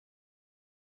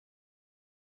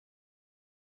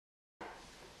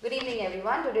Good evening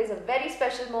everyone. Today is a very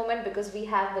special moment because we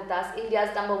have with us India's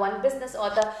 #1 business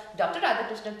author, Dr.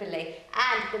 Radhakrishnan Pillai,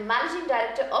 and the Managing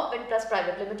Director of Windplus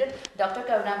Pvt Ltd, Dr.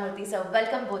 Karunamoorthy. So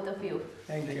welcome both of you.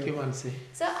 Thank you, Mansi.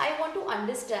 Sir, I want to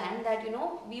understand that,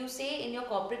 you say in your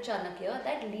corporate Chanakya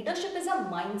that leadership is a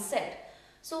mindset.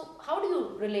 So how do you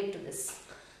relate to this?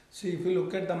 See, if you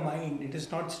look at the mind, it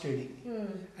is not steady.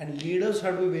 And leaders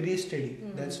have to be very steady.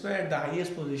 That's why at the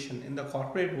highest position in the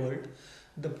corporate world,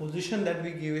 the position that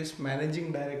we give is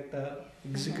managing director,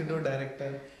 executive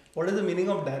director. What is the meaning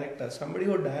of director? Somebody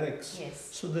who directs. Yes.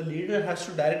 So the leader has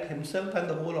to direct himself and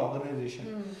the whole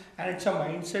organization. And it's a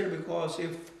mindset, because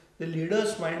if the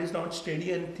leader's mind is not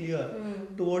steady and clear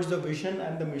towards the vision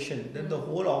and the mission, then the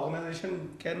whole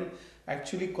organization can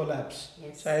actually collapse.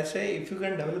 Yes. So I say, if you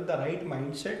can develop the right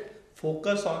mindset,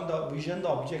 focus on the vision, the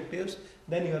objectives,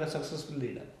 then you are a successful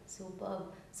leader. Superb.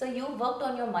 So you worked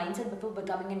on your mindset before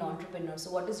becoming an entrepreneur.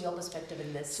 So what is your perspective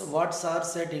in this? So what Sir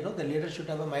said, the leader should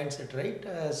have a mindset,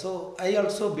 right? So I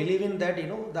also believe in that,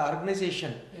 the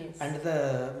organization and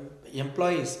the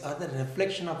employees are the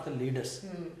reflection of the leaders.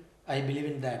 I believe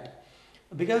in that.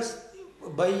 Because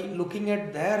by looking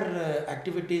at their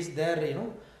activities, their,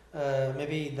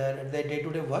 maybe their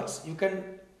day-to-day works, you can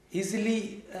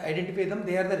easily identify them.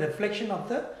 They are the reflection of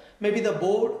maybe the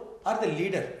board or the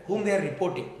leader whom they are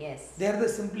reporting. Yes. They are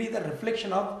simply the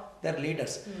reflection of their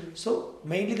leaders. So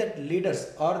mainly that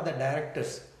leaders or the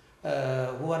directors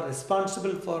who are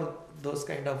responsible for those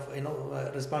kind of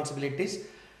responsibilities,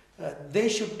 they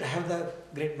should have the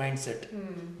great mindset.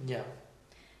 Yeah.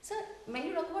 So when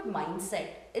you talk about mindset,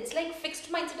 it's like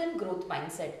fixed mindset and growth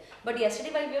mindset. But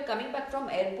yesterday while we were coming back from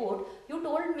airport, you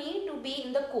told me to be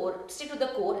in the core, stick to the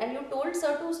core, and you told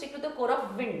Sir to stick to the core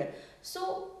of wind.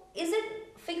 So is it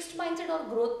fixed mindset or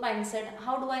growth mindset?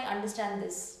 How do I understand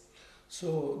this?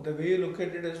 So the way you look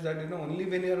at it is that only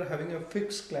when you are having a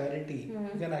fixed clarity,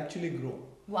 you can actually grow.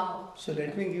 Wow. So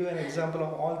let me give you an example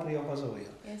of all three of us over here.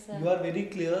 Yes, sir. You are very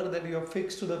clear that you are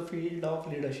fixed to the field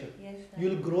of leadership. Yes, sir. You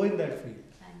will grow in that field.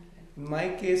 Thank you. In my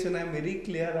case, when I am very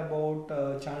clear about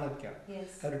Chanakya,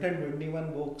 Yes. I have written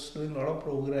 21 books, doing a lot of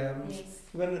programs, Yes.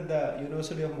 even at the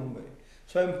University of Mumbai.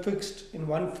 So I am fixed in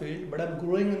one field, but I am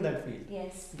growing in that field.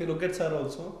 Yes. If you look at Sir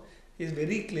also, he is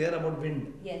very clear about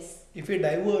wind. Yes. If he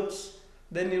diverts,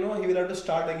 then he will have to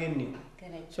start again new.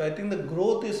 Correct. So I think the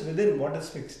growth is within what is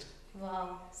fixed.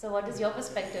 Wow. So what is your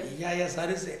perspective? Yeah, Sir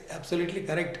is absolutely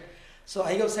correct. So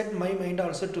I have set my mind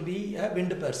also to be a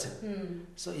wind person.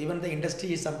 So even the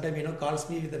industry sometimes calls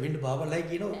me with the wind baba. Like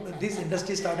this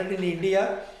industry started in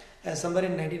India somewhere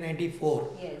in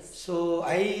 1994. Yes. So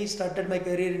I started my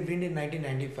career in wind in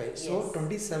 1995. So Yes.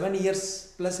 27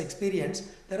 years plus experience.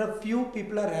 There are few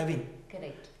people are having.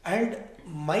 Correct. And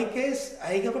my case,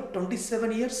 I have a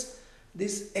 27 years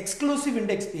this exclusive wind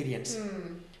experience.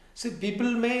 So people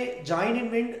may join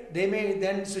in wind, they may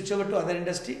then switch over to other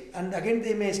industry, and again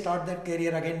they may start their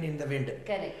career again in the wind.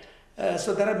 Correct.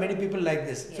 So there are many people like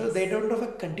this. Yes. So they don't have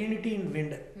a continuity in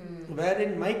wind. Where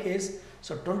in my case,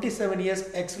 so 27 years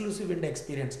exclusive wind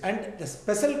experience. And the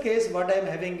special case what I am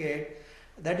having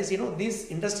that is these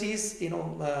industries,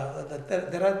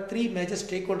 there are three major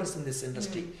stakeholders in this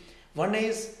industry. One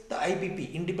is the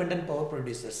IPP, independent power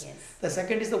producers. Yes. The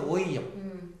second is the OEM.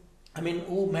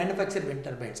 Who manufacture wind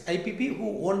turbines. IPP,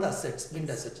 who own the assets, wind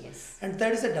assets. Yes. And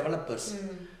third is the developers.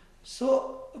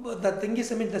 So the thing is,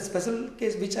 the special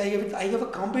case which I have a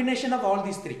combination of all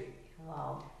these three.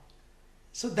 Wow.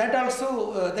 So that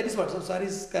also, that is what, so Sir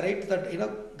is correct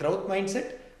that, growth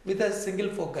mindset with a single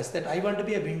focus that I want to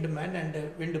be a wind man and a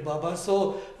wind baba.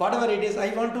 So whatever it is,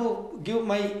 I want to give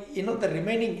my, the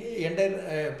remaining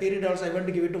entire period also, I want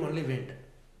to give it to only wind.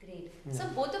 Great. Yeah. So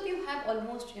both of you have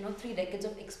almost 3 decades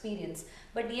of experience,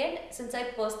 but yet since I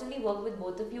personally work with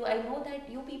both of you, I know that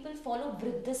you people follow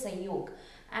Vriddha Sanyog,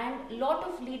 and lot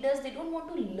of leaders, they don't want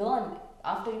to learn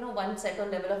after one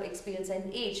certain level of experience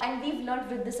and age, and we've learned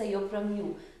Vriddha Sanyog from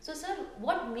you. So Sir,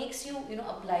 what makes you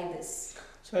apply this?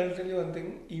 So I'll tell you one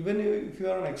thing, even if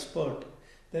you are an expert,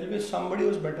 there will be somebody who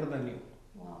is better than you.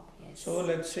 Wow. Yes. So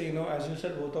let's say, as you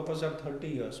said, both of us have 30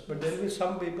 years, but there will be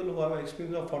some people who have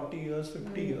experience of 40 years,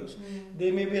 50 years.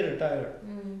 They may be retired.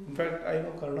 In fact, I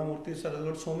know Karunamoorthy sir has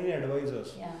got so many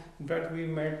advisors. Yeah. In fact, we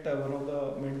met one of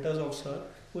the mentors of sir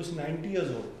who is 90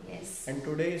 years old. Yes. And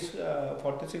today is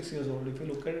 46 years old. If you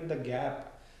look at it, the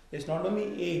gap is not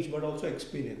only age but also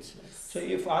experience. Yes. So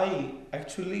if I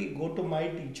actually go to my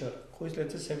teacher, who is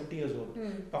let's say 70 years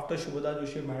old, Dr. Shubhada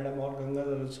Joshi madam or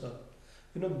Gangadhar sir,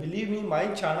 believe me, my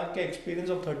Chanakya experience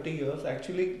of 30 years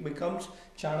actually becomes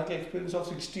Chanakya experience of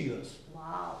 60 years.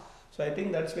 Wow. So I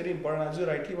think that's very important. As you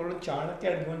rightly pointed, Chanakya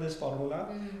had given this formula.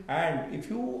 And if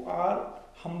you are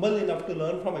humble enough to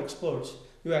learn from experts,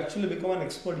 you actually become an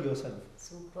expert yourself.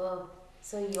 Superb.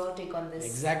 So your take on this?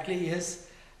 Exactly, yes.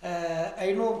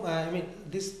 I know, I mean,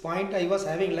 this point I was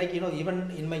having, like, even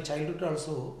in my childhood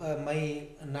also, my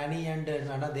Nani and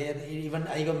Nana, even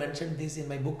I have mentioned this in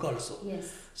my book also.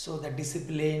 Yes. So the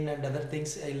discipline and other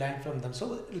things I learned from them.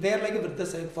 So they are like a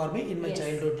Vriddha for me in my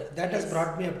childhood. That has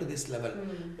brought me up to this level,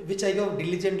 which I have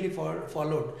diligently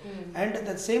followed. And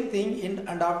the same thing,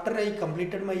 and after I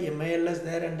completed my MILS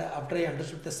there, and after I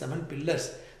understood the 7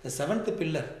 pillars, the 7th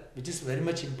pillar, which is very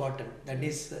much important, that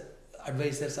is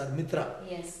advisors or Mitra.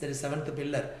 Yes. That is 7th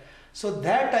pillar. So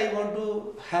that I want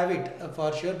to have it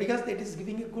for sure, because it is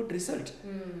giving a good result.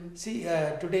 See,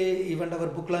 today even our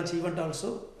book launch event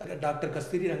also, Dr.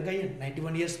 Kasturi Rangayan,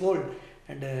 91 years old,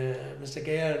 and Mr.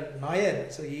 K.R. Nair,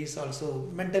 so he is also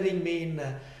mentoring me in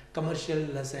commercial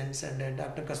lessons, and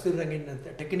Dr. Kasturi Rangayan in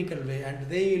a technical way, and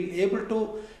they will able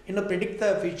to predict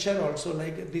the future also,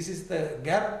 like this is the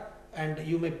gap and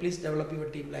you may please develop your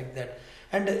team like that.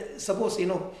 And suppose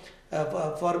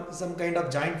for some kind of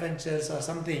joint ventures or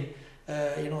something,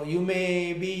 you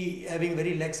may be having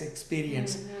very less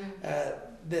experience.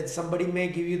 That somebody may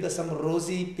give you some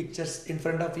rosy pictures in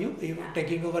front of you,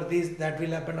 taking over this, that will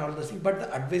happen, all those things, but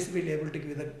the advisor will be able to give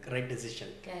you the right decision.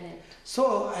 Correct.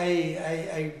 So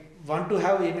I want to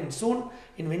have, even soon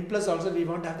in Windplus also we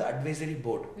want to have the advisory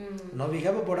board. Now we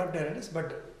have a board of directors,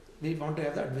 but we want to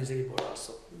have the advisory board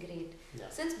also. Great. Yeah.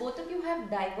 Since both of you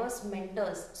have diverse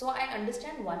mentors, so I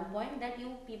understand one point that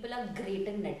you people are great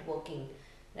in networking,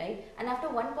 right? And after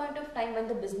one point of time when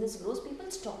the business grows,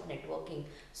 people stop networking.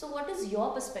 So what is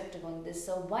your perspective on this?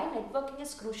 So why networking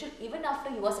is crucial even after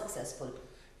you are successful?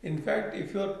 In fact,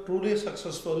 if you are truly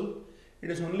successful, it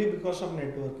is only because of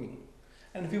networking.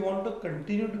 And if you want to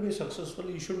continue to be successful,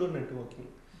 you should do networking.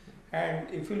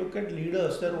 And if you look at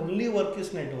leaders, their only work is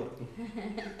networking.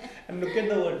 And look at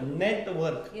the word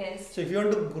network. Yes. So if you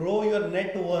want to grow your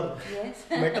network, yes,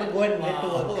 better go and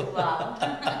network. Wow.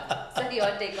 So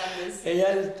your take on this?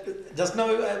 Yeah, just now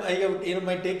I have,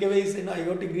 my takeaway is, I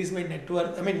have to increase my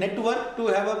network. I mean, network to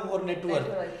have a more network.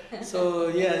 So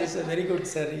yeah, it's a very good,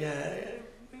 sir. Yeah.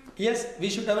 Yes, we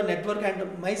should have a network,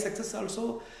 and my success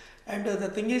also. And the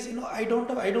thing is, I don't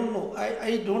have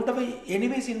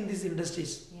enemies in these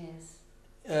industries.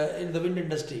 In the wind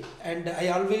industry, and I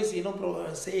always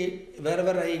say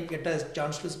wherever I get a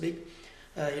chance to speak,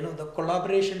 the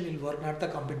collaboration will work, not the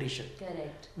competition.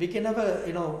 Correct. We can have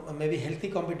a maybe healthy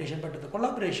competition, but the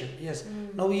collaboration, yes.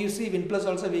 Now you see Windplus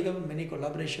also, we have many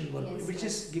collaboration work, which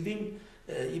is giving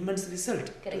immense result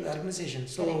to the organization.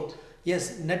 So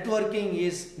yes, networking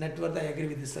is net worth. I agree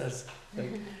with this, sirs.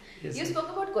 Right. Yes, you spoke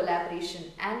about collaboration,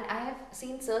 and I have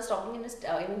seen sirs talking in his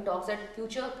talks that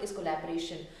future is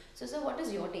collaboration. So, sir, what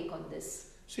is your take on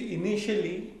this? See,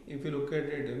 initially, if you look at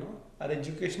it, our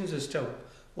education system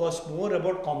was more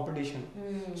about competition.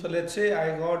 So, let's say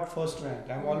I got first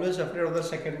rank. I'm always afraid of the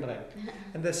second rank.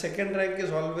 And the second rank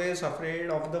is always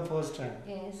afraid of the first rank.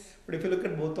 Yes. But if you look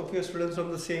at both of your students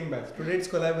from the same batch, today it's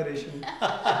collaboration.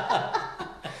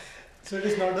 So, it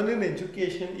is not only in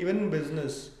education, even in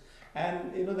business.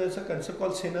 And there's a concept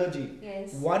called synergy.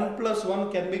 Yes. 1 plus 1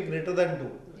 can be greater than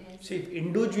 2. Yes. See, if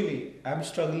individually I'm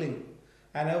struggling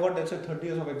and I got, let's say, 30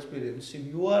 years of experience, if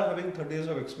you are having 30 years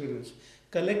of experience,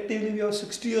 collectively we have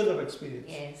 60 years of experience.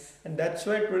 Yes. And that's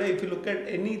why today, if you look at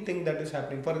anything that is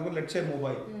happening, for example, let's say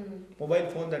mobile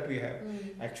phone that we have.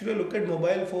 Actually, look at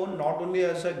mobile phone not only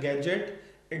as a gadget,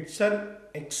 it's an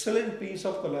excellent piece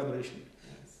of collaboration.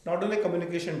 Not only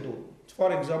communication tool.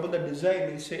 For example, the design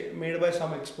is made by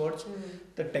some experts,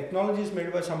 the technology is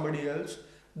made by somebody else,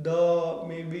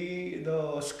 maybe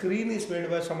the screen is made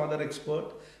by some other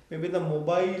expert, maybe the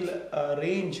mobile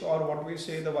range, or what we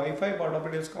say, the Wi-Fi part of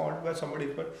it is covered by somebody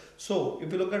expert. So,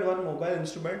 if you look at one mobile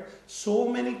instrument, so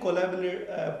many people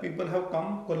have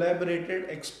come, collaborated,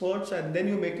 experts, and then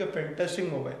you make a fantastic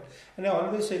mobile. And I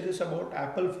always say this about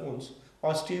Apple phones,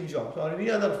 or Steve Jobs, or any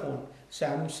other phone,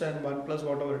 Samsung, OnePlus,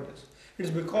 whatever it is. It's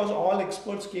because all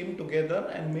experts came together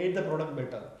and made the product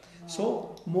better. Wow.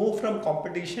 So, move from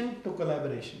competition to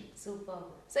collaboration. Super.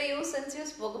 So, since you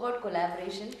spoke about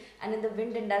collaboration, and in the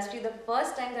wind industry, the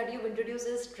first time that you've introduced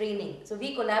is training. So,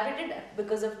 we collaborated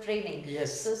because of training.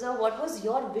 Yes. So, sir, what was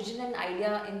your vision and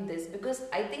idea in this? Because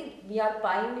I think we are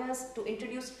pioneers to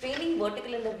introduce training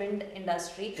vertical in the wind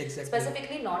industry,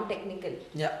 specifically non-technical.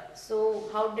 Yeah. So,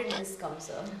 how did this come,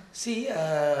 sir? See,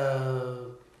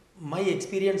 my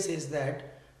experience is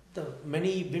that the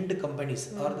many wind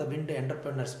companies or the wind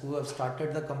entrepreneurs who have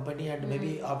started the company, and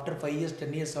maybe after 5 years,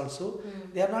 10 years also,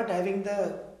 they are not having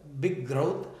the big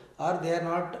growth, or they are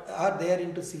not, or they are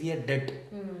into severe debt.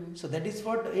 So that is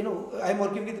what, I am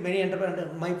working with many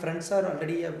entrepreneurs. My friends are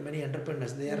already many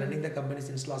entrepreneurs. They are running the company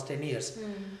since last 10 years.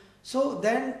 So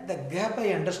then the gap I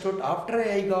understood after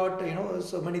I got,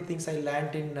 so many things I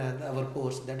learned in our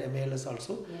course, that MALS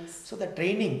also. Yes. So the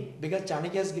training, because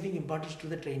Chanakya is giving importance to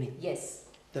the training. Yes.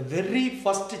 The very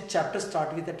first chapter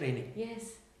start with the training. Yes.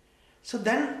 So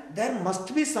then there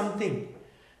must be something.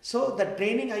 So the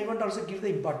training I want also give the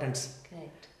importance.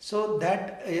 Correct. So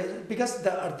that, because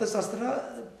the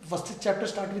Arthashastra first chapter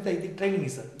start with the training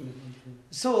is.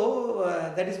 So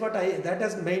that is what that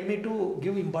has made me to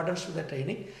give importance to the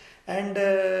training. And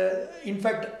in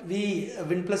fact,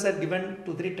 Windplus had given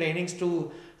 2-3 trainings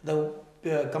to the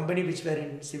company which were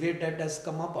in severe debt has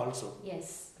come up also.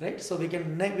 Yes. Right? So we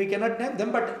cannot name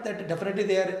them, but that definitely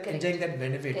they are enjoying that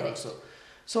benefit also.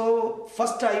 So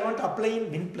first I want to apply in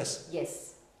Windplus.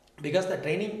 Yes. Because the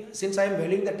training, since I am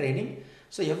valuing the training,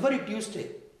 so every Tuesday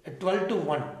at 12 to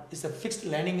 1 is a fixed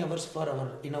learning hours for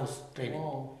our in-house training.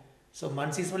 Oh. So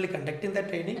Mansi is only conducting the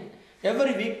training.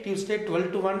 Every week, Tuesday,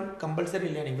 12 to 1, compulsory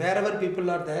learning. Wherever people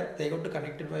are there, they go to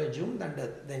connect it via Zoom and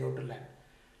they go to learn.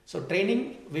 So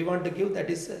training we want to give, that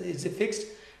is fixed.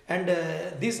 And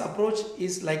this approach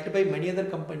is liked by many other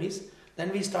companies.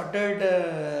 Then we started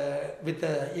with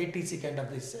ATC kind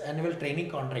of this annual training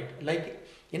contract. Like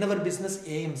in our business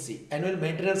AMC, annual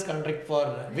maintenance contract for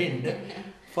wind.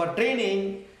 For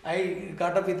training, I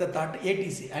got up with the thought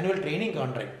ATC, annual training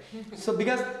contract. So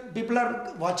because people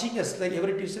are watching us, like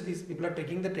every Tuesday these people are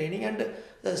taking the training, and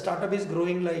the startup is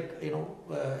growing, like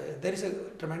there is a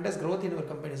tremendous growth in our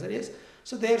company, sir. Yes.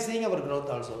 So they are seeing our growth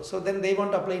also. So then they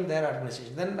want to apply in their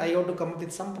organization. Then I have to come up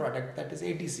with some product, that is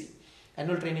ATC,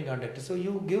 annual training contract. So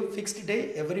you give fixed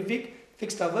day every week,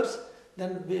 fixed hours,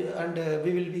 then we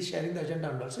will be sharing the agenda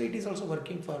and all. So it is also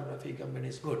working for a few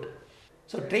companies good.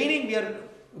 So training we are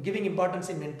giving importance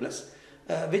in Windplus,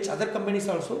 which other companies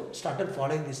also started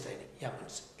following this training. Yeah,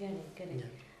 Mansi. Correct.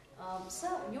 Yeah. Sir,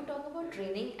 you talk about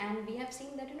training, and we have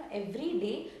seen that every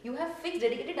day you have fixed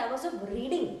dedicated hours of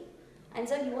reading. And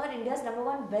sir, you are India's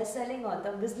 #1 best-selling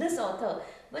author, business author.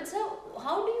 But sir,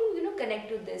 how do you connect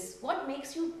to this? What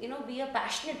makes you be a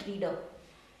passionate reader?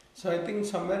 So I think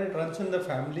somewhere it runs in the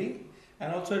family,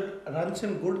 and also it runs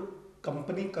in good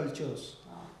company cultures.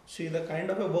 See, the kind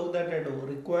of a work that I do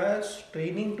requires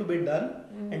training to be done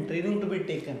and training to be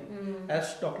taken.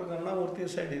 As Dr. Karunamoorthy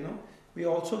said, we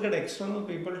also get external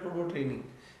people to do training.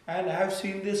 And I have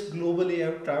seen this globally.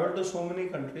 I have traveled to so many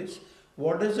countries.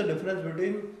 What is the difference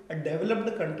between a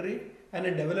developed country and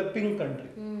a developing country?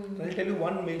 I'll tell you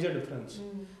one major difference.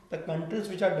 The countries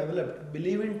which are developed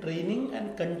believe in training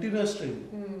and continuous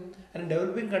training. And a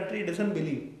developing country doesn't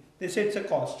believe. They say it's a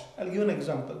cost. I'll give an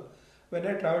example. When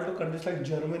I travel to countries like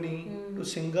Germany, to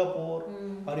Singapore,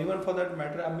 or even for that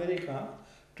matter America,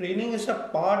 training is a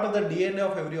part of the DNA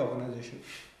of every organization.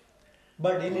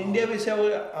 But in India we say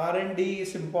R&D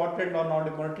is important or not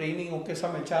important, training, okay,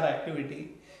 some HR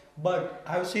activity. But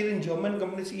I have seen in German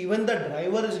companies, even the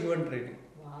driver is given training.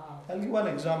 Wow. I'll give one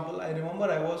example. I remember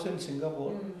I was in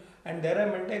Singapore and there I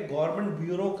met a government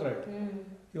bureaucrat.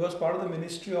 He was part of the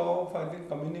Ministry of, I think,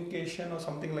 Communication or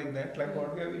something like that, like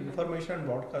what we have, Information and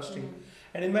Broadcasting.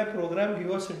 And in my program, he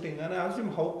was sitting and I asked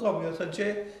him, how come you are such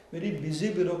a very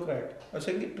busy bureaucrat? I was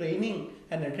saying, training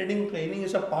and attending training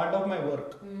is a part of my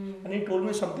work. And he told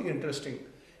me something interesting.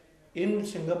 In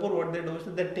Singapore, what they do is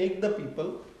they take the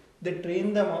people, they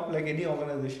train them up like any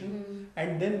organization,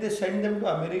 and then they send them to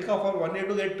America for 1 year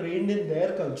to get trained in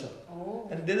their culture.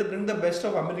 And then they bring the best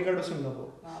of America to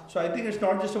Singapore. Wow. So I think it's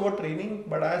not just about training,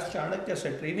 but as Chanakya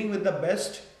said, training with the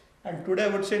best. And today I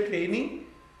would say training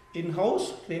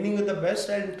in-house, training with the best,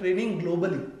 and training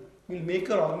globally will make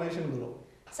your organization grow.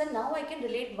 So now I can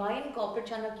relate why in Corporate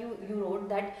Chanakya you wrote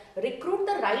that recruit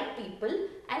the right people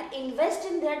and invest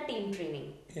in their team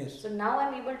training. Yes. So now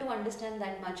I'm able to understand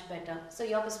that much better. So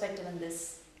your perspective on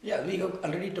this? Yeah, we have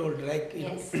already told, like,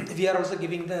 Yes. we are also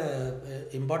giving the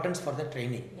importance for the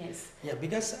training. Yes. Yeah,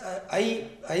 because I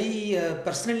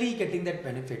personally getting that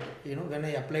benefit, when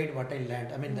I applied what I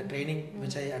learned, I mean the training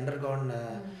which I undergone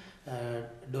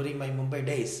during my Mumbai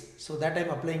days. So that I'm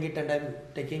applying it and I'm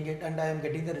taking it and I am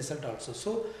getting the result also.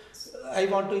 So I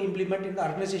want to implement in the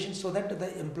organization so that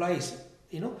the employees,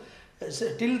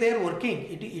 so till they are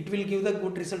working, it will give the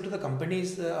good result to the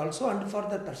companies also, and for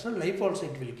the personal life also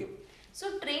it will give.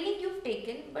 So training you've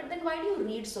taken, but then why do you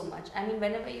read so much? I mean,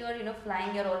 whenever you're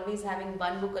flying, you're always having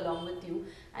one book along with you,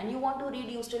 and you want to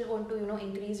read, you still want to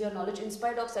increase your knowledge in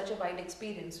spite of such a wide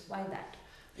experience. Why that?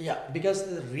 Yeah, because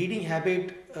the reading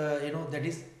habit, that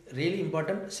is really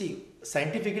important. See,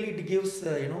 scientifically it gives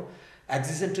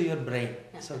adjacent to your brain.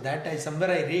 So that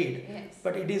somewhere I read, Yes.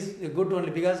 but it is good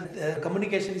only because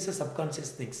communication is a subconscious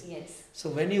thing. Yes. So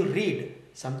when you read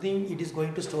something, it is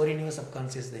going to store in your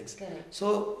subconscious things. Correct. So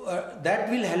that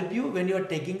will help you when you are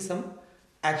taking some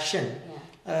action.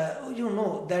 You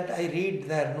know that I read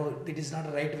there, no, it is not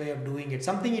the right way of doing it.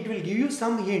 Something it will give you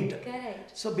some hint.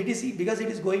 Correct. So BTC, because it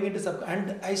is going into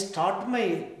and I start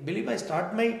my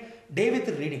day with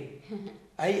reading.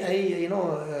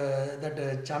 That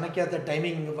Chanakya, the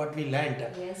timing what we learned.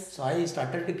 Yes. So I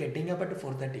started getting up at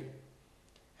 4:30.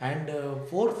 And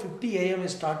 4:50 a.m. I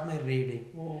start my reading.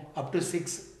 Up to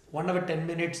 6, 1 hour 10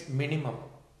 minutes minimum.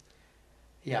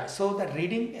 Yeah, so that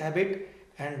reading habit,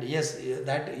 and yes,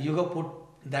 that yoga put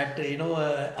that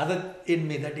other in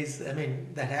me, that is,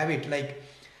 that habit, like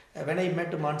when I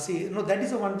met Mansi, that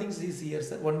is the one thing she is here,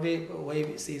 one way why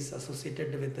she is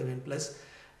associated with the Windplus.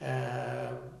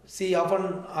 She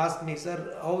often asked me, sir,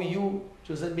 how you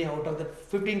chosen me out of the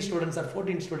 15 students or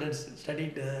 14 students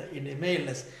studied in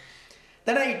MALS.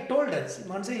 Then I told her,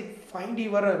 Mansi, find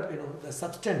you are the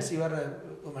substance, you are a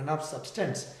woman of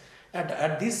substance.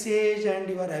 At this age, and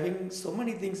you are having so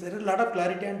many things, there is a lot of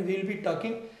clarity, and we will be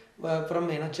talking from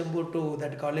Chembur to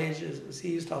that college. She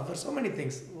used to offer so many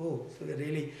things. Oh, so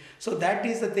really. So that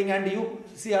is the thing, and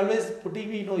she always putting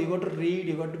me, you got to read,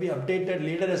 you got to be updated,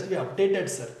 leader has to be updated,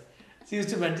 sir. She used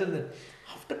to mention that.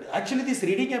 Actually, this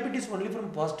reading habit is only from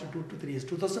past 2 to 3 years,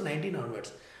 2019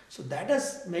 onwards. So that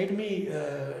has made me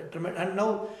tremendous. And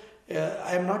now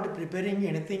I am not preparing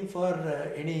anything for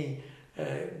any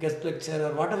guest lecture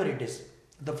or whatever it is.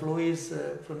 The flow is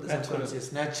from the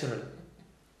subconscious, natural.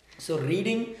 So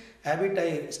reading habit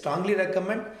I strongly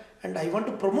recommend, and I want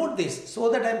to promote this so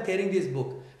that I am carrying this book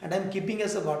and I am keeping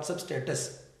as a WhatsApp status.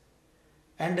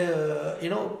 And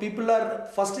people are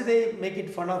first they make it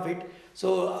fun of it.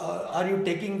 So are you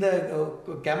taking the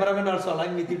cameraman also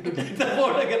along with you to take the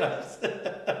photographs?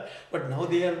 But now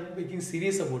they are making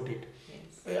serious about it.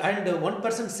 Yes. And one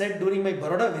person said during my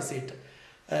Baroda visit,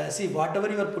 see, whatever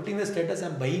you are putting the status, I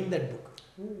am buying that book.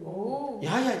 Oh.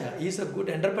 Yeah. He is a good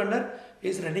entrepreneur. He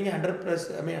is running an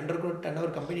underground turnover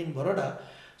company in Baroda.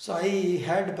 So I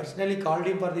had personally called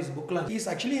him for this book launch. He is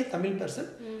actually a Tamil person,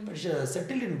 but he is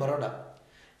settled in Baroda.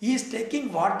 He is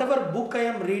taking whatever book I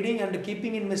am reading and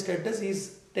keeping in my status. He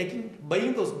is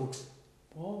buying those books.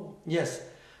 Oh. Yes.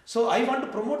 So I want to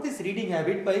promote this reading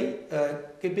habit by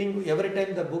keeping every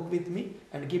time the book with me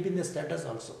and keeping the status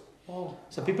also. Oh.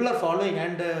 So people are following,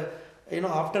 and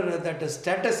after that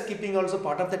status keeping also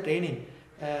part of the training.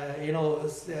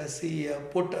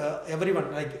 Put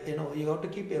everyone, like you have to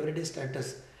keep everyday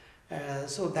status.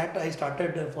 So that I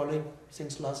started following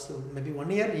since last maybe 1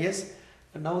 year. Yes.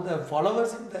 And now the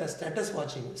followers in the status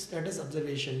watching, status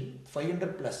observation,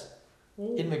 500 plus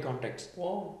in my contacts.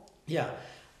 Wow. Yeah.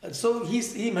 So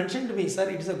he mentioned to me, sir,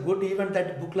 it is a good event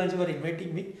that book launch you are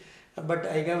inviting me. But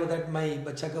I gave that my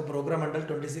Bachaka program until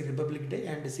 26th Republic Day,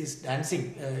 and she's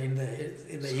dancing in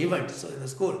the event, so in the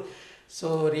school.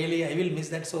 So really I will miss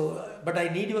that. So, but I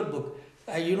need your book.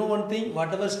 One thing,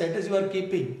 whatever status you are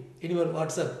keeping in your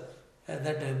WhatsApp,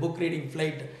 that book reading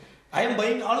flight, I am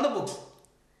buying all the books.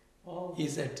 Oh. He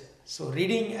said. So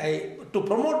reading, to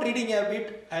promote reading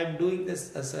habit, I am doing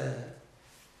this as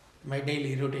my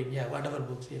daily routine. Yeah, whatever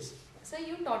books, yes. So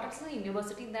you taught us in the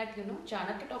university that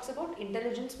Chanakya talks about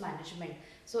intelligence management.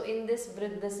 So in this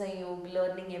Vriddha Sanyog,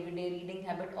 learning everyday, reading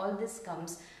habit, all this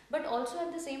comes. But also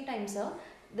at the same time, sir,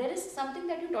 there is something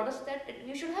that you taught us that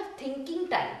you should have thinking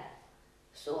time.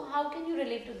 So how can you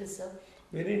relate to this, sir?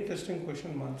 Very interesting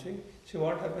question, Mansi. See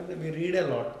what happens, we read a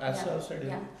lot, as I said.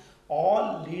 Yeah.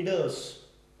 All leaders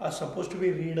are supposed to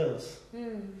be readers.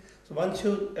 So once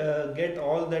you get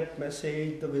all that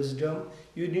message, the wisdom,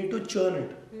 you need to churn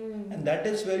it. And that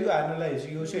is where you analyze,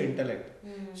 you use your intellect.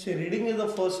 See, reading is the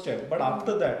first step, but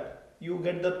after that, you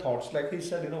get the thoughts. Like he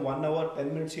said, 1 hour,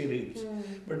 10 minutes he reads.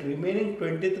 But remaining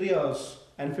 23 hours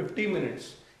and 50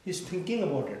 minutes, he's thinking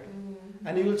about it.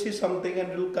 And you will see something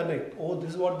and you will connect. Oh,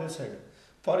 this is what they said.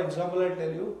 For example, I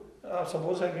tell you,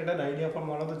 suppose I get an idea from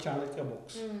one of the Chanakya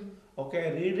books. Okay,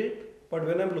 I read it, but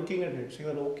when I'm looking at it, say,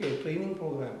 okay, training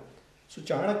program. So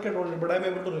Chanakya told it, but I'm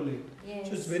able to relate. Yes.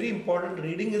 So it's very important.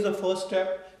 Reading is the first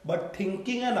step, but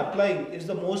thinking and applying is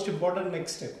the most important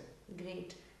next step.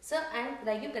 Great. Sir, and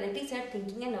like you correctly said,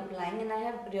 thinking and applying, and I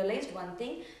have realized one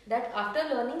thing, that after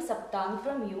learning Saptang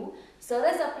from you, sir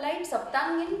has applied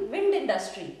Saptang in wind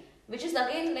industry, which is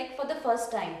again like for the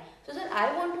first time. So sir,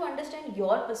 I want to understand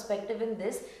your perspective in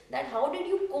this, that how did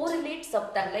you correlate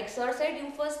Saptang? Like sir said,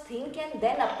 you first think and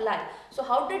then apply. So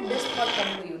how did this thought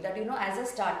come to you, that as a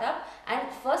startup and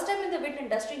first time in the wind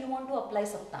industry you want to apply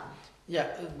Saptang? Yeah,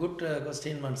 good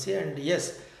question, Mansi. And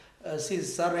yes, see,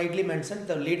 sir rightly mentioned,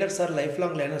 the leaders are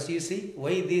lifelong learners. You see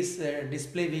why this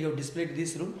display, we have displayed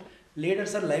this room.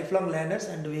 Leaders are lifelong learners,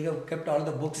 and we have kept all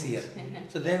the books here.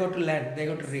 So they got to learn, they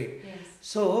got to read. Yes.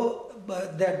 So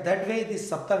that way this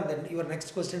Saptang, then your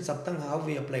next question, Saptang, how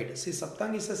we applied. See,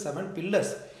 Saptang is a 7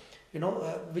 pillars,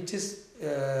 which is,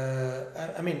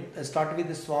 start with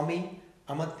the Swami,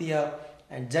 Amatya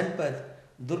and Janapada,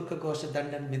 Durga, Kosha,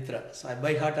 Danda and Mitra. So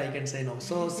by heart I can say no.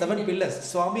 So 7 pillars.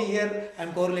 Swami here I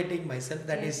am correlating myself,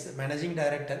 that is managing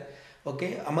director.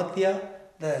 Okay, Amatya,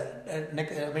 the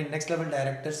next level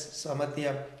directors, so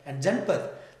Amatya and Janapada.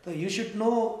 So you should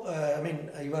know,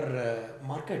 your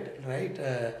market, right?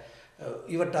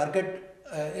 Your target.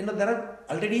 There are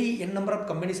already n number of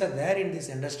companies are there in this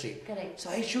industry. Correct. So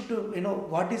I should,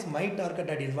 what is my target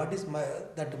audience? What is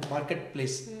that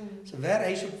marketplace? So where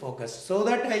I should focus, so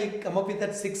that I come up with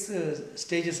that 6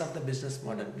 stages of the business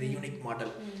model, the unique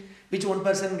model, which one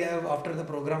person gave after the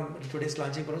program, today's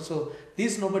launching program. So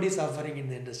this nobody is offering in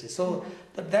the industry. So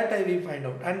that I will find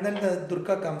out. And then the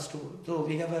Durga comes to. So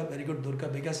we have a very good Durga,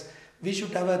 because we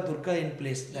should have a Durga in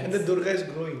place. And the Durga is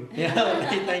growing. Yeah,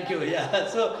 okay, thank you. Yeah.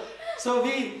 So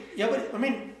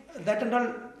that and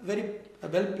all very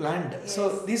well planned. Yes.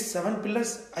 So these 7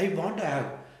 pillars I want to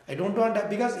have. I don't want to have,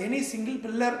 because any single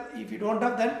pillar, if you don't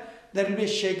have, then there will be a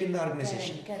shake in the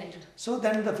organization. Correct. So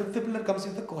then the 5th pillar comes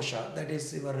with the Kosha, that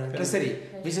is your treasury,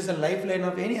 which is a lifeline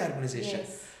of any organization.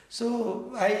 Yes.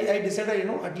 So I decided,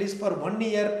 at least for 1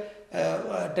 year,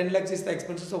 10 lakhs is the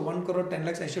expenses, so 1 crore 10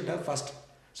 lakhs I should have first.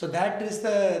 So that is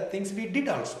the things we did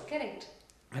also. Correct.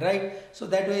 Right. So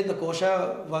that way the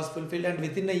Kosha was fulfilled, and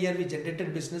within a year we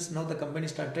generated business. Now the company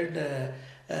started,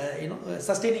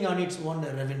 sustaining on its own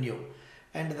revenue.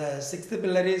 And the 6th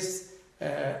pillar is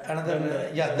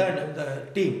the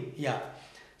team. Yeah.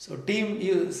 So team,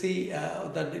 you see,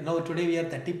 now today we are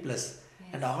 30 plus,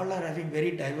 and all are having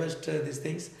very diverse these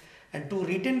things. And to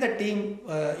retain the team,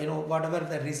 whatever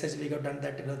the research we have done,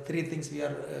 that 3 things we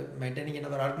are maintaining in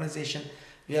our organization.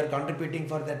 We are contributing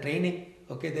for the training.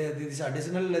 Okay, this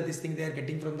additional this thing they are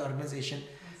getting from the organization,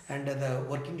 and the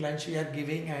working lunch we are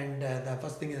giving, and the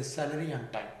first thing is salary on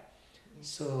time.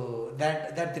 So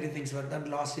that 3 things were done.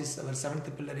 Last is our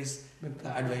 7th pillar is the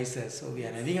advisors. So we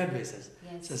are having advisors.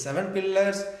 Yes. So 7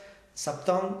 pillars,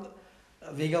 Saptang,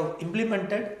 we have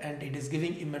implemented, and it is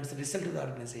giving immense result to the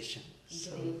organization.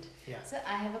 So, Great. yeah. So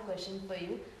I have a question for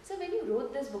you. So when you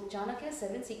wrote this book, Chanakya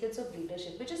 7 Secrets of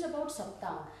Leadership, which is about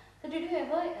Saptang, so did you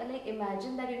ever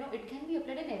imagine that it can be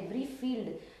applied in every field?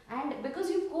 And because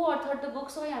you co-authored the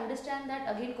book, so I understand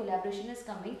that again collaboration is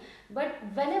coming. But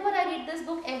whenever I read this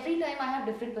book, every time I have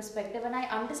different perspective and I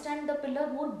understand the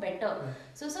pillar more better.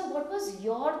 So sir, what was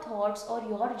your thoughts or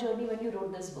your journey when you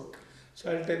wrote this book? So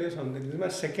I'll tell you something. This is my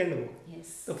second book.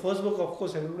 Yes. The first book, of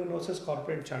course, everybody knows is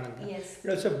Corporate Chanakya. Yes. It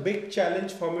was a big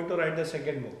challenge for me to write the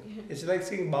second book. It's like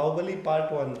seeing Bahubali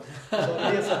Part 1. It's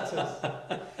already a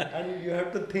success. And you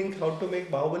have to think how to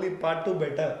make Bahubali Part 2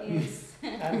 better. Yes.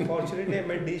 And fortunately, I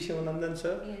met D. Shivanandan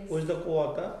sir, Yes. who is the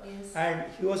co-author. Yes. And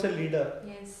he was a leader.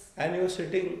 Yes. And he was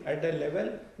sitting at a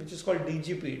level which is called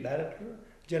DGP, Director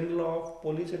General of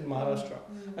Police in Maharashtra.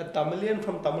 A Tamilian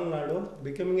from Tamil Nadu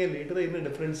becoming a leader in a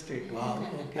different state. Wow.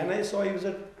 Okay. And I saw he was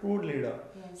a true leader.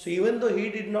 Yes. So even though he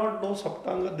did not know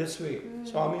Saptanga this way,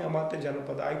 Swami, Amatya,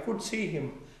 Janapada, I could see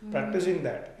him practicing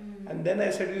that. And then I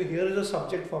said, here is a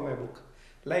subject for my book.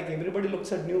 Like everybody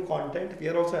looks at new content, we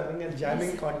are also having a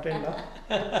jamming content now.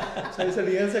 So I said,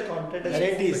 here's a content.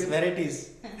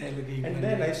 Varieties. And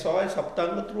then I saw a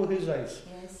Saptanga through his eyes.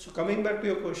 Yes. So coming back to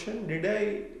your question, did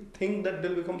I think that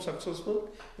they'll become successful?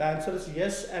 The answer is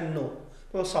yes and no.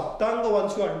 So Saptanga,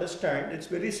 once you understand, it's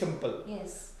very simple.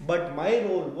 Yes. But my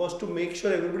role was to make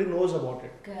sure everybody knows about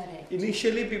it. Correct.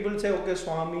 Initially, people say, okay,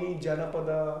 Swami,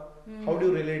 Janapada, how do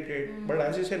you relate it? But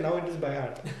as you say, now it is by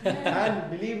heart. And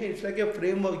believe me, it's like a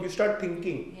framework. You start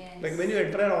thinking. Yes. Like when you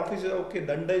enter an office, okay,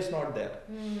 Danda is not there.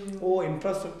 Oh,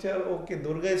 infrastructure, okay,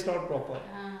 Durga is not proper.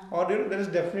 Or there is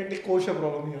definitely Kosha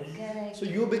problem here. Correct. So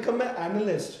you become an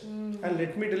analyst. And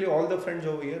let me tell you, all the friends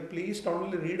over here, please not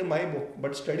only read my book,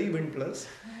 but study Windplus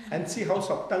and see how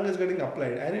Saptang is getting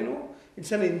applied. And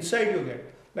it's an insight you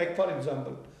get. Like for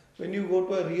example, when you go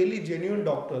to a really genuine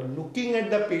doctor, looking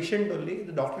at the patient only,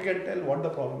 the doctor can tell what the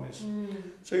problem is.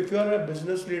 So if you are a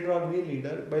business leader or any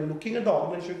leader, by looking at the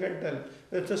organization, you can tell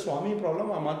whether it's a Swami problem,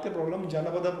 Amatya problem,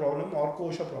 Janapada problem or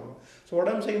Kosha problem. So what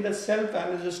I'm saying, the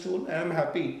self-analysis tool, and I'm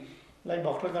happy. Like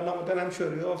Dr. Karunamoorthy, I'm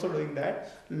sure you're also doing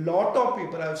that. Lot of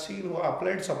people I've seen who have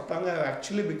applied Saptanga have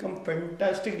actually become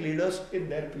fantastic leaders in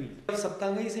their field.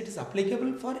 Saptanga is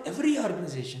applicable for every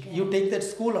organization. Okay. You take that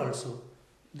school also,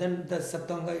 then the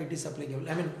Saptanga it is applicable.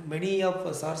 I mean, many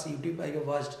of SARS YouTube I have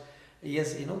watched.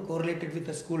 yes, correlated with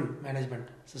the school management.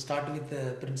 So start with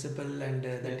the principal and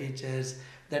the teachers.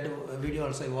 That video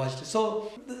also I watched.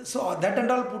 So that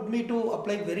and all put me to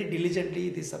apply very diligently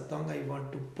this Saptang. I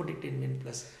want to put it in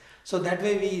Windplus. So that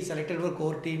way we selected our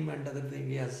core team and other thing.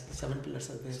 Yes, 7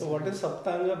 pillars are there. So what is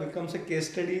Saptanga becomes a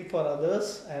case study for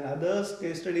others, and others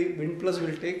case study Windplus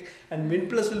will take, and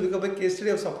Windplus will become a case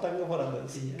study of Saptanga for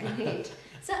others. Yeah. Great.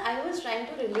 So I was trying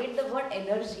to relate the word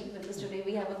energy, because today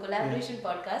we have a collaboration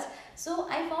podcast. So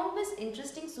I found this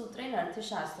interesting sutra in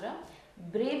Arthashastra.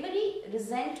 Bravery,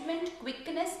 resentment,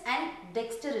 quickness and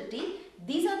dexterity.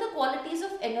 These are the qualities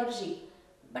of energy.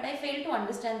 But I failed to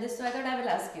understand this, so I thought I will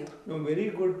ask you. No, very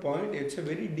good point. It's a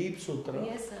very deep sutra.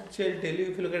 Yes, sir. So I'll tell you,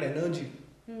 if you look at energy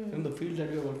in the field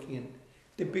that you're working in,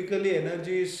 typically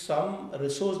energy is some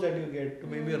resource that you get to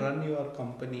maybe run your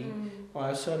company, or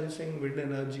as sir is saying, wind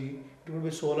energy, it could be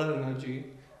solar energy,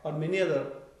 or many other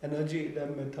energy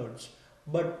methods.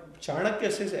 But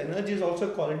Chanakya says energy is also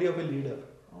a quality of a leader.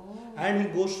 And he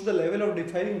goes to the level of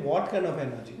defining what kind of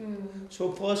energy. So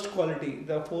first quality,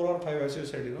 the 4 or 5 as you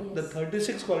said, the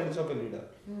 36 qualities of a leader.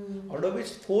 Out of which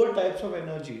 4 types of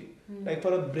energy. Like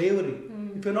for a bravery,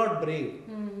 if you're not brave,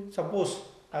 suppose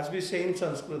as we say in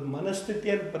Sanskrit, manasthiti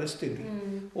and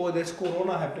parasthiti. Oh, there's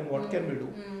corona happening, what can we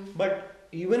do? But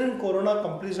even in corona,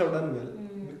 companies have done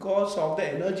well because of the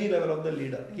energy level of the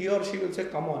leader. He or she will say,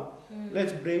 come on,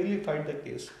 let's bravely fight the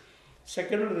case.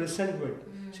 Second one, resentment.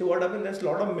 See what happens, there's a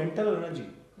lot of mental energy.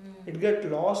 It gets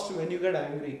lost when you get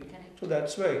angry. Correct. So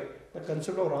that's why the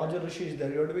concept of Raja Rishi is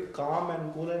there. You have to be calm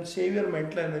and cool and save your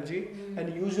mental energy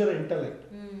and use your intellect.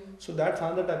 So that's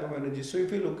another type of energy. So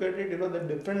if you look at it, the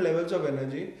different levels of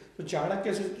energy. So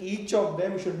Chanakya says each of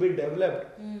them should be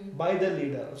developed by the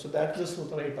leader. So that's the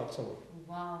sutra he talks about.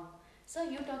 Wow. So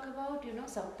you talk about,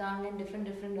 Saptang and different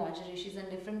Rajarishis and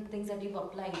different things that you've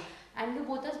applied, and you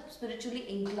both are spiritually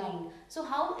inclined. So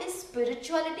how is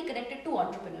spirituality connected to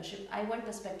entrepreneurship? I want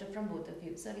perspective from both of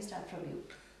you. So we start from you.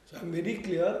 So I'm very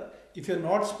clear, if you're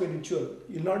not spiritual,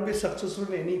 you'll not be successful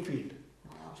in any field.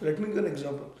 Wow. So let me give an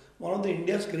example. One of the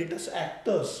India's greatest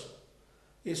actors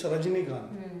is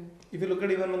Rajinikanth. If you look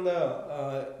at even on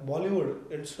the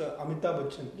Bollywood, it's Amitabh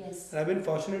Bachchan. Yes. And I've been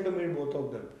fortunate to meet both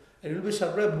of them. And you'll be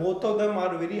surprised, both of them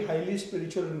are very highly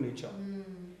spiritual in nature.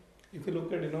 If you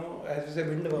look at, as you say,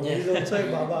 Vindava, he is also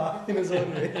a Baba in his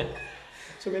own way.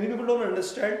 So many people don't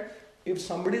understand, if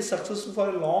somebody is successful for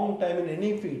a long time in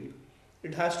any field,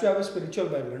 it has to have a spiritual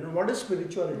background. And what is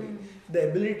spirituality? The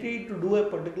ability to do a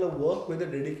particular work with a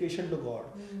dedication to God.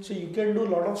 So you can do a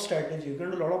lot of strategy, you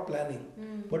can do a lot of planning.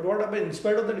 But what happens, in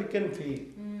spite of that, you can fail.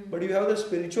 But you have the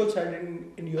spiritual side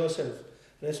in yourself.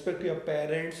 Respect to your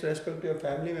parents, respect to your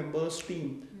family members,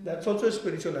 team. That's also a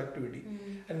spiritual activity.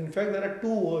 And in fact, there are 2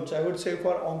 words I would say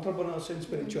for entrepreneurs in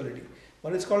spirituality.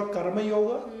 One is called Karma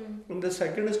Yoga, and the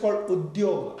second is called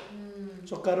Udyoga.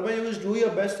 So Karma Yoga is do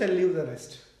your best and leave the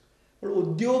rest. But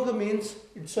Udyoga means,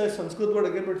 it's a Sanskrit word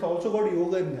again, but it's also got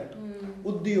yoga in that.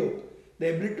 Udyoga,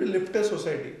 the ability to lift a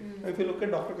society. If you look at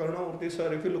Dr. Karunamoorthy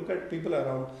sir, if you look at people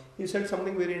around, he said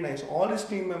something very nice. All his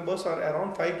team members are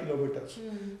around 5 kilometers.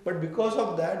 But because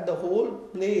of that, the whole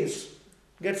place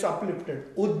gets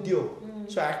uplifted.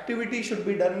 Udyog. So activity should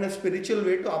be done in a spiritual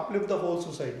way to uplift the whole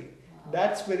society. Wow.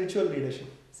 That's spiritual leadership.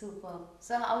 Super.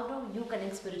 So how do you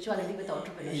connect spirituality with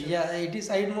entrepreneurship? Yeah, it is.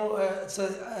 I know. So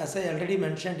as I already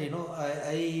mentioned,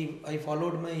 I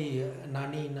followed my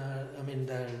nani.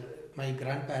 My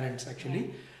grandparents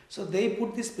actually. So they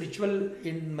put the spiritual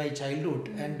in my childhood,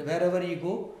 and wherever you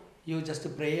go, you just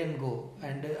pray and go.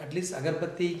 And at least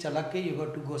agarbatti, chalake, you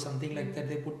got to go, something like that.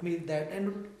 They put me that,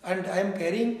 and I am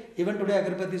carrying even today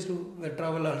agarbattis to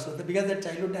travel also because that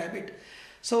childhood habit.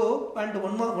 So, and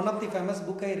one of the famous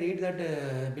book I read, that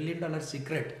 $1 Billion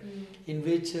Secret, in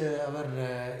which our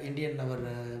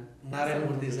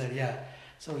Karunamoorthy sir, yeah.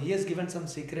 So he has given some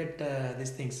secret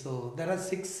these things. So there are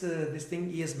 6 this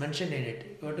thing he has mentioned in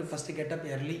it. You have to first get up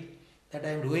early, that I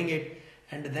am doing it,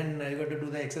 and then you got to do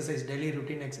the exercise, daily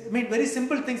routine exercise. I mean, very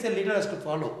simple things a leader has to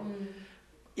follow.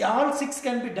 Yeah, all 6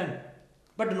 can be done,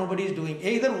 but nobody is doing.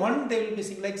 Either one they will be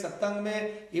missing, like Saptang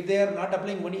mein, if they are not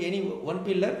applying any one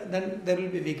pillar, then there will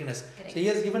be weakness. Correct. So he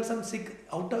has given some 6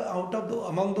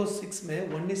 among those 6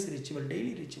 mein, one is ritual,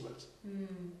 daily rituals.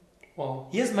 Wow.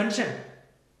 He has mentioned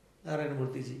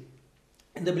Karunamoorthy ji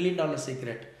in the $1 Billion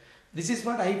Secret. This is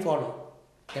what I follow.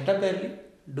 Get up early,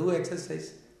 do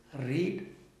exercise, read,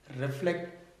 reflect,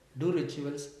 do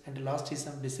rituals, and last is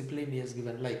some discipline he has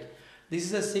given. Like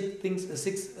this is a 6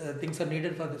 things are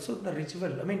needed for this. So the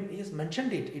ritual, I mean, he has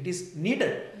mentioned it. It is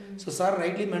needed. So sir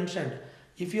rightly mentioned,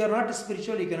 if you are not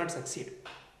spiritual, you cannot succeed.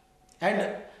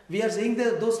 And we are seeing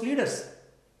those leaders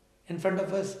in front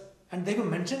of us, And they have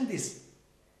mentioned this.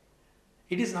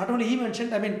 It is not only he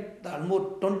mentioned, I mean, the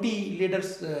almost 20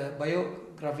 leaders'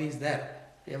 biography is there.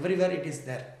 Everywhere it is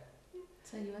there.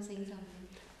 So you were saying something.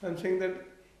 I'm saying that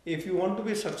if you want to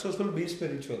be successful, be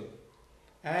spiritual.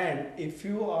 And if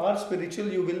you are spiritual,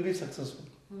 you will be successful.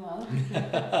 Wow.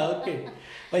 Okay.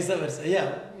 Vice versa.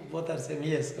 Yeah, both are same.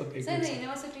 Yes. Okay. So in the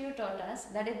university you taught us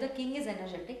that if the king is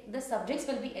energetic, the subjects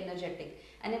will be energetic.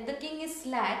 And if the king is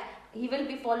slack, he will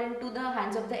be fall into the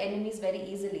hands of the enemies very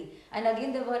easily. And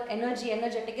again the word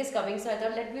energetic is coming. So I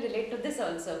thought let me relate to this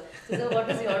also. So what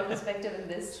is your perspective in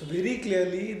this? So very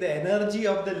clearly, the energy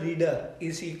of the leader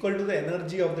is equal to the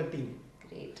energy of the team.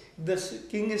 Great. The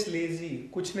king is lazy,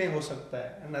 kuch nahi ho sakta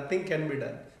hai, and nothing can be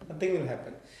done. Nothing will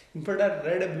happen. In fact, I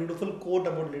read a beautiful quote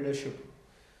about leadership.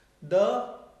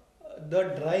 The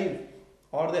drive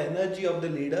or the energy of the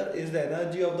leader is the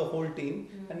energy of the whole team,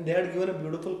 and they had given a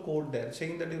beautiful quote there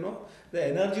saying that the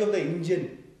energy of the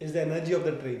engine is the energy of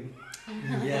the train.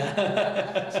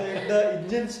 Yeah. So if the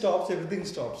engine stops, everything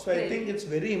stops. So I think it's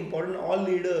very important. All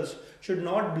leaders should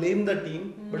not blame the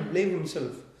team, but blame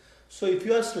himself. So if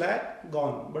you are slack,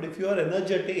 gone. But if you are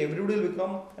energetic, everybody will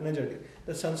become energetic.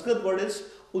 The Sanskrit word is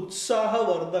Utsaha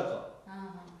Vardaka.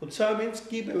 Utsaha means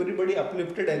keep everybody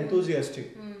uplifted,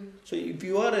 enthusiastic. So if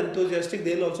you are enthusiastic,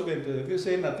 they will also be enthusiastic. If you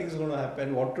say nothing is going to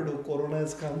happen, what to do? Corona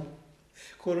has come.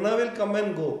 Corona will come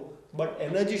and go, but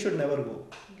energy should never go.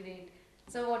 Great.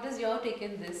 So what is your take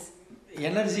in this?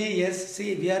 Energy, yes.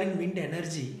 See, we are in wind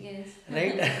energy. Yes.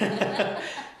 Right?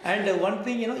 And one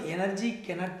thing, energy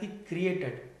cannot be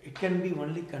created. It can be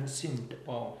only consumed.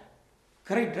 Wow.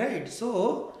 Correct, right?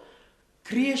 So,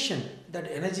 creation, that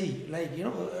energy,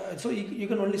 so you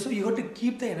can only, so you have to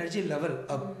keep the energy level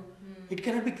up. It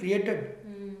cannot be created.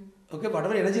 Okay,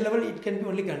 whatever energy level, it can be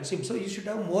only consumed. So, you should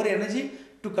have more energy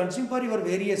to consume for your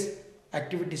various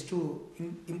activities to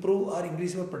improve or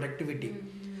increase your productivity.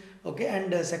 Okay,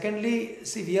 and secondly,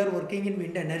 see, we are working in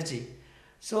wind energy.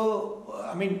 So,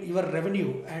 I mean, your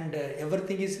revenue and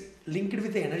everything is linked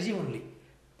with the energy only.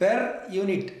 Per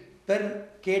unit, per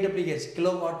kWh,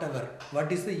 kilowatt hour,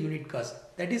 what is the unit cost?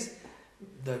 That is,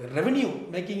 the revenue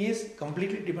making is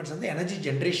completely depends on the energy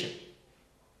generation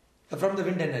from the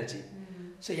wind energy.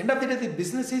 So, end of the day, the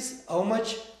business is how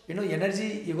much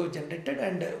energy you have generated,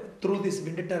 and through this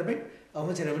wind turbine, how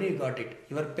much revenue you got it.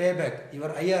 Your payback, your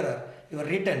IRR, your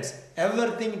returns,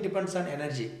 everything depends on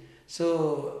energy.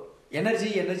 So,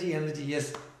 energy,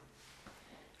 yes.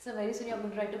 So very soon you're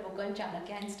going to write a book on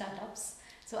Chanakya and startups.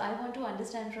 So I want to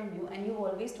understand from you, and you've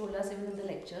always told us even in the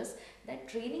lectures, that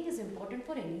training is important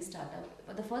for any startup,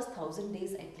 for the first 1,000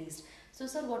 days at least. So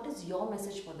sir, what is your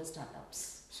message for the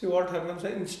startups? See what happens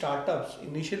in startups,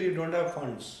 initially you don't have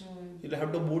funds. You'll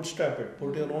have to bootstrap it,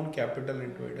 put your own capital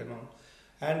into it and all.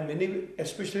 And many,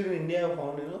 especially in India, I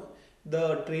found,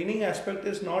 the training aspect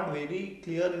is not very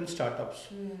clear in startups.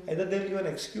 Either they'll give an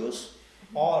excuse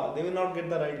or they will not get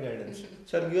the right guidance.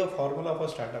 So I'll give a formula for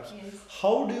startups. Yes.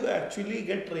 How do you actually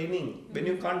get training when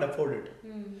you can't afford it?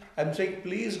 I'm saying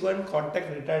please go and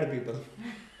contact retired people.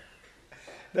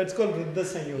 That's called Vriddha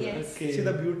Sanyoga. Yes. Okay. See,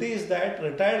 the beauty is that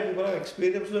retired people have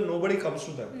experience when nobody comes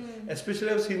to them. Especially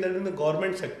I've seen that in the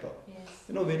government sector. Yes.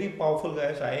 Very powerful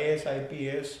guys, IAS,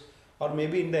 IPS, or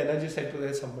maybe in the energy sector there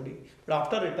is somebody. But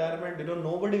after retirement,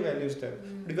 nobody values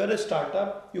them. But if you are a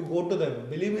startup, you go to them.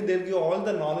 Believe me, they'll give all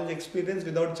the knowledge, experience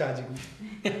without charging.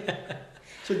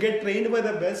 So get trained by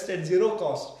the best at zero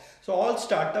cost. So all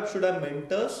startups should have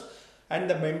mentors, and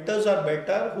the mentors are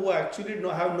better who actually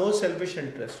have no selfish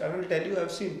interest. I will tell you,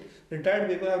 I've seen retired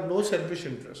people have no selfish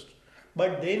interest,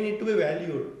 but they need to be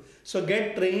valued. So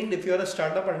get trained if you are a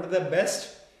startup under the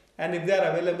best, and if they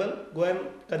are available, go and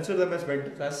consider them as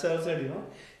mentors. As sir said,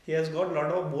 he has got a lot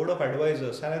of board of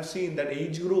advisors, and I've seen that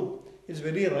age group is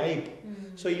very ripe.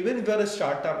 So even if you are a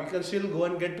startup, you can still go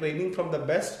and get training from the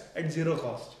best at zero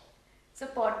cost. So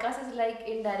podcast is like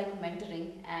indirect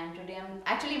mentoring, and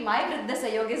today my Vriddha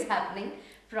Sayog is happening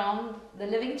from the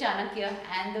living Chanakya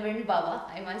and the Wind Baba,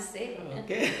 I must say.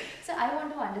 Okay. So I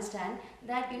want to understand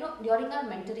that, during our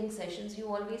mentoring sessions, you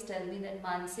always tell me that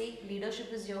Mansi,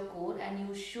 leadership is your core and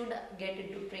you should get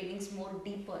into trainings more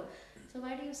deeper. So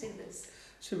why do you say this?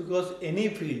 See, because any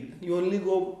field, you only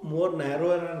go more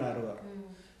narrower and narrower.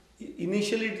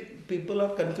 Initially, people are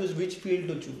confused which field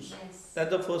to choose. Yes.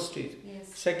 That's the first stage. Yes.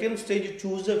 Second stage, you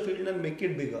choose the field and make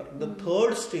it bigger. The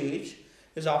third stage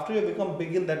is after you become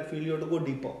big in that field, you have to go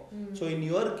deeper. So in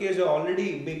your case, you're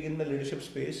already big in the leadership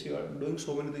space. You are doing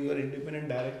so many things. You are independent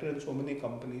director in so many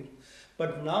companies.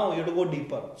 But now you have to go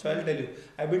deeper. So I'll tell you,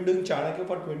 I've been doing Chanakya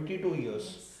for 22 years.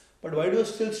 Yes. But why do you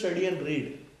still study and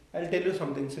read? I'll tell you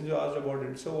something since you asked about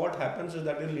it. So what happens is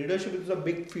that in leadership is a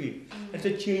big field. It's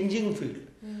a changing field.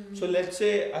 So let's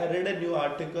say I read a new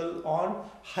article on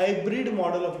hybrid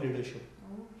model of leadership.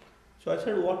 So I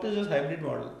said, what is this hybrid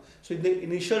model? So in the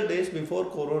initial days before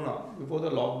Corona, before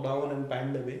the lockdown and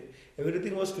pandemic,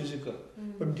 everything was physical.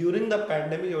 But during the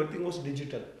pandemic, everything was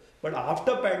digital. But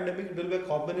after pandemic, it will be a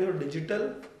combination of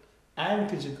digital and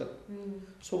physical.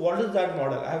 So what is that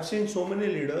model? I have seen so many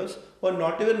leaders who have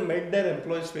not even met their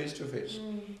employees face to face.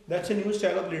 That's a new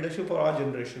style of leadership for our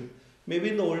generation. Maybe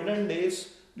in the olden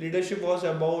days, leadership was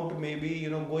about maybe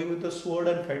going with a sword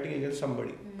and fighting against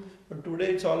somebody. But today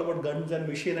it's all about guns and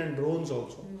machine and drones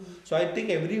also. So I think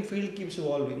every field keeps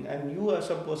evolving, and you as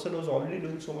a person who's already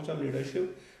doing so much on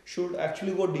leadership should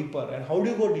actually go deeper. And how do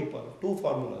you go deeper? 2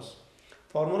 formulas.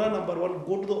 Formula number 1,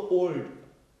 go to the old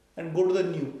and go to the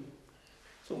new.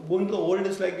 So going to the old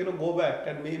is like, go back,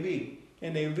 and maybe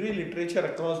in every literature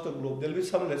across the globe, there will be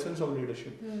some lessons of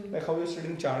leadership. Like how you're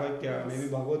studying Chanakya, maybe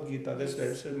Bhagavad Gita, there's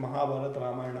lessons, Mahabharata,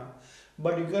 Ramayana.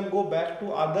 But you can go back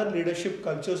to other leadership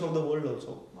cultures of the world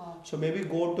also. Wow. So maybe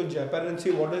go to Japan and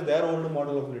see what is their old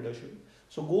model of leadership.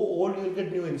 So go old, you'll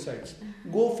get new insights.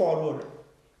 Go forward.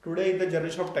 Today in the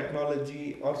generation of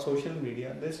technology or social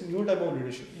media, there's a new type of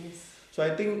leadership. Yes. So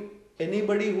I think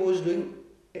anybody who is doing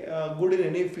good in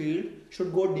any field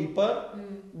should go deeper,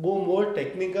 go more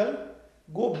technical,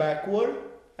 go backward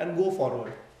and go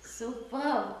forward.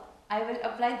 Superb. I will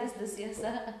apply this year,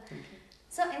 sir.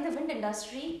 So in the wind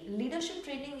industry, leadership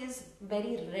training is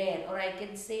very rare, or I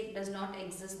can say does not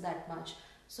exist that much.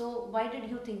 So why did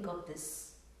you think of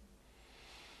this?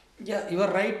 Yeah, you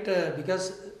are right,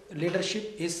 because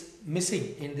leadership is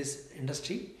missing in this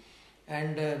industry,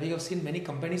 and we have seen many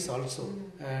companies also,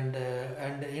 and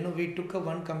we took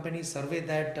one company survey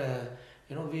that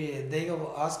they have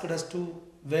asked us to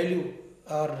value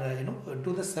or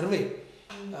do the survey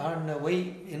on why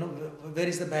where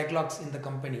is the backlogs in the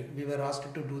company. We were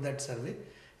asked to do that survey,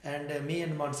 and me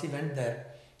and Mansi went there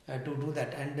to do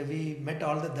that, and we met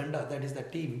all the Danda, that is the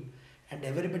team, and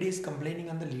everybody is complaining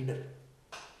on the leader.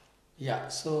 Yeah,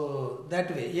 so that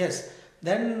way, yes.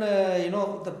 Then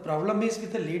the problem is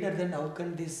with the leader. Then how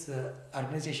can this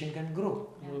organization can grow?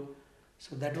 Yeah.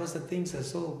 So that was the thing, sir.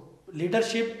 So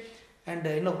leadership, and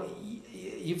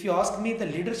if you ask me the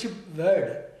leadership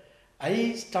word,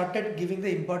 I started giving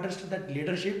the importance to that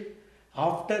leadership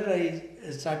after I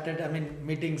started.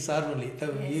 Meeting sir only.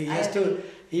 So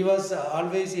he was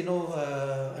always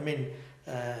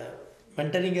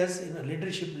mentoring us.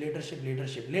 Leadership.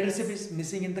 Leadership is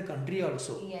missing in the country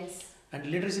also. Yes. And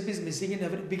leadership is missing in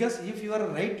every, because if you are a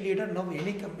right leader, now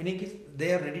any company,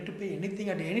 they are ready to pay anything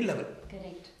at any level.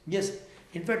 Correct. Yes.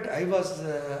 In fact, I was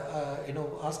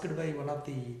asked by one of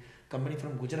the company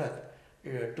from Gujarat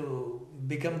to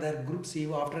become their group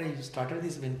CEO after I started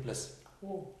this Windplus.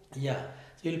 Oh. Yeah.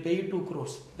 So he'll pay you 2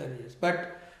 crores per year.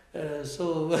 But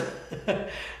so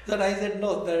then I said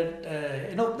no.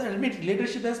 That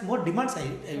leadership has more demands.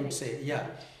 I would say, yeah.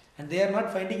 And they are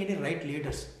not finding any right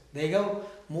leaders. They have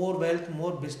more wealth,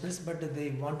 more business, but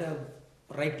they want to have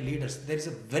right leaders. There is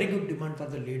a very good demand for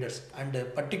the leaders, and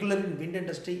particularly in wind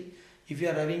industry, if you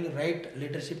are having right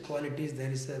leadership qualities, there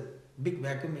is a big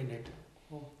vacuum in it.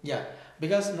 Oh. Yeah,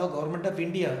 because now Government of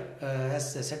India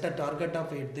has set a target of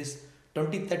this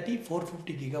 2030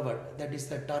 450 gigawatt. That is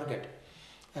the target.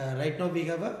 Right now we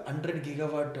have a 100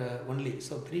 gigawatt only.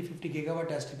 So 350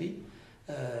 gigawatt has to be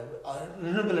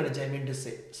renewable energy, I mean to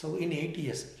say. So in 8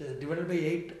 years, divided by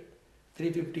 8,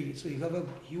 350. So you have a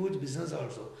huge business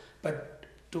also. But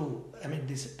to meet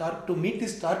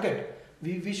this target,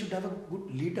 we should have a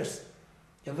good leaders.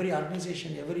 Every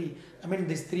organization,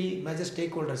 these 3 major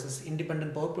stakeholders, this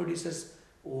independent power producers,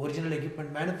 original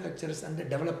equipment manufacturers, and the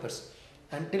developers.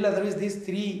 Until otherwise these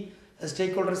 3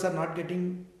 stakeholders are not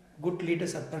getting good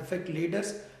leaders or perfect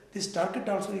leaders, this target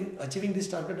also, achieving this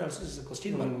target also is a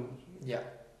question mark. Yeah.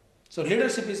 So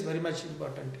leadership is very much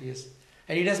important, yes.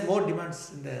 And it has more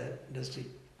demands in the industry.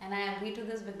 And I agree to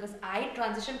this because I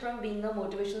transitioned from being a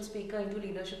motivational speaker into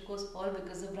leadership course all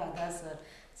because of Radha sir.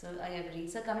 So I agree.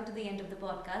 So coming to the end of the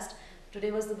podcast,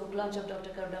 today was the book launch of Dr.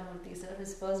 Karunamoorthy sir,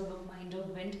 his first book, Mind of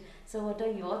Wind. So what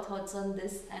are your thoughts on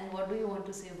this, and what do you want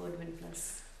to say about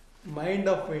Windplus? Mind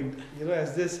of wind.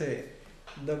 As they say,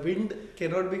 the wind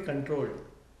cannot be controlled.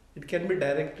 It can be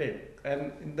directed.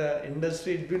 And in the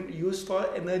industry, it's been used for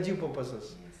energy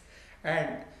purposes. Yes.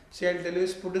 And see, I'll tell you,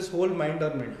 he's put his whole mind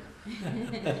on wind.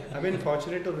 I've been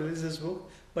fortunate to release this book.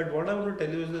 But what I want to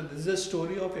tell you is that this is a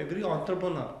story of every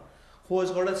entrepreneur who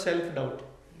has got a self-doubt.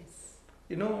 Yes.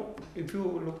 If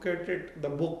you look at it, the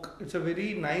book, it's a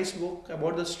very nice book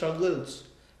about the struggles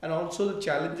and also the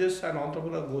challenges an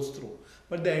entrepreneur goes through.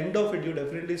 But at the end of it, you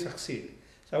definitely succeed.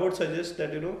 So I would suggest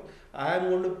that, I am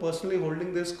going to personally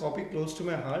holding this copy close to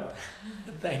my heart.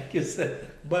 Thank you, sir.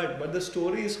 But the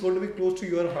story is going to be close to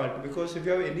your heart, because if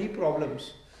you have any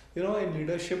problems, in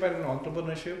leadership and in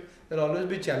entrepreneurship, there will always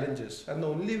be challenges. And the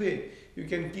only way you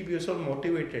can keep yourself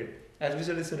motivated, as we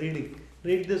said, is reading.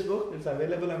 Read this book. It's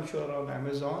available, I'm sure, on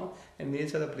Amazon and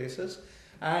various other places.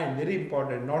 And very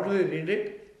important, not only read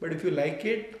it, but if you like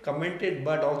it, comment it,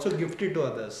 but also gift it to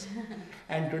others.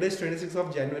 And today is 26th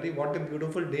of January. What a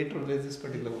beautiful day to release this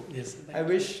particular book. Yes. I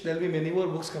wish there will be many more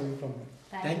books coming from me.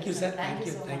 Thank you, sir. Thank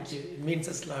you so Thank much. you. It means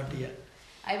a lot, yeah.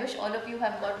 I wish all of you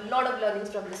have got a lot of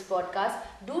learnings from this podcast.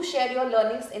 Do share your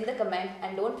learnings in the comment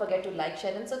and don't forget to like,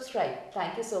 share and subscribe.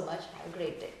 Thank you so much. Have a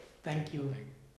great day. Thank you.